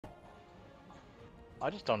I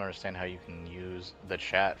just don't understand how you can use the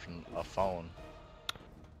chat from a phone.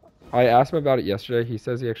 I asked him about it yesterday. He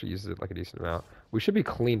says he actually uses it like a decent amount. We should be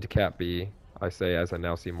clean to Cat B, I say as I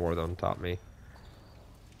now see more of them top me.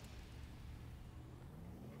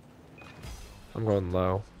 I'm going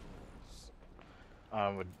low. I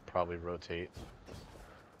would probably rotate.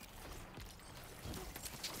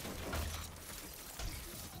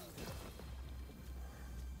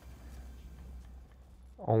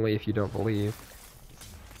 Only if you don't believe.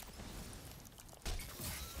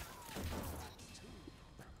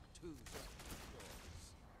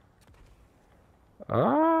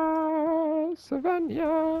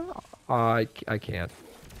 Savannah. I can't.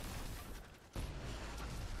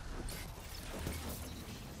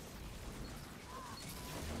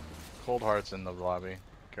 Cold Heart's in the lobby.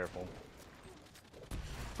 Careful.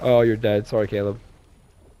 Oh, you're dead. Sorry, Caleb.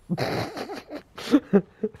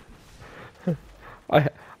 I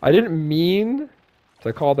I didn't mean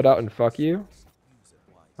to call that out and fuck you.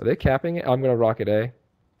 Are they capping it? I'm gonna rocket A.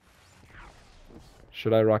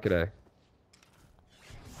 Should I rocket A?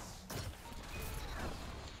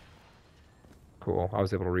 Cool. I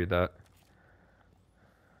was able to read that.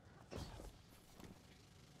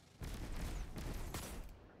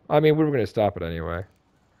 I mean, we were gonna stop it anyway.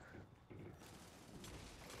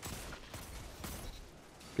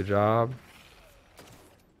 Good job.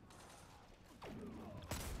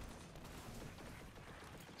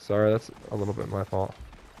 Sorry, that's a little bit my fault.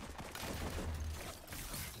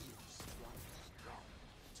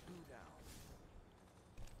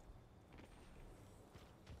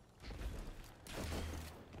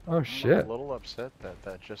 Oh I'm a shit. little upset that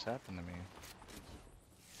that just happened to me.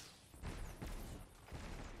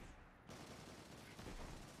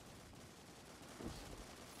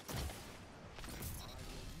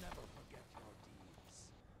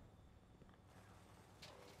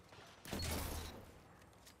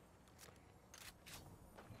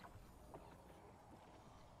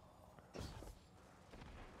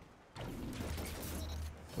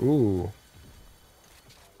 Ooh.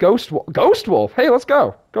 Ghost Wolf. Ghost Wolf. Hey, let's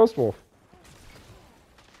go. Ghost Wolf.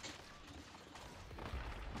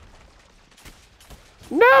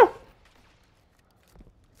 No.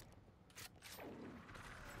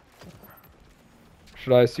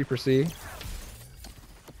 Should I Super C?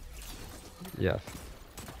 Yes.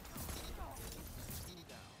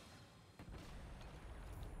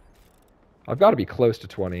 I've got to be close to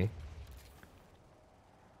 20.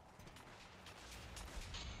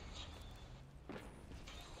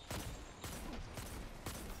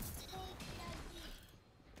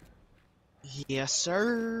 Yes,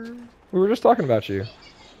 sir. We were just talking about you.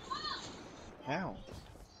 How?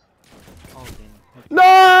 Oh, damn.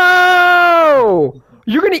 No!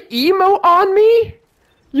 You're gonna emote on me?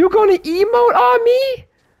 You gonna emote on me?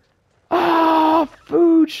 Ah, oh,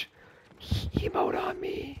 Fooch. Emote on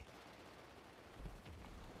me.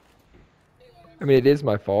 I mean, it is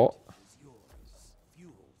my fault.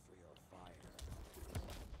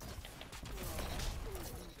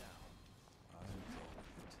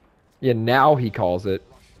 Yeah, now he calls it.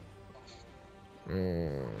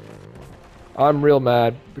 I'm real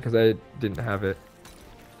mad because I didn't have it.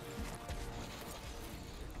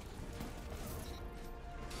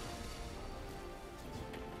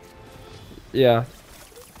 Yeah.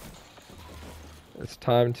 It's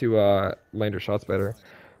time to land your shots better.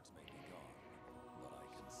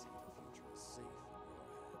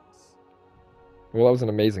 Well, that was an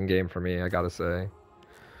amazing game for me, I gotta say.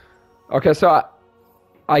 Okay, so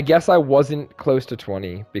I guess I wasn't close to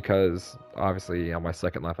 20 because obviously on my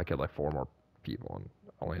second lap I killed like 4 more people and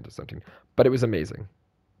only into 17. But it was amazing.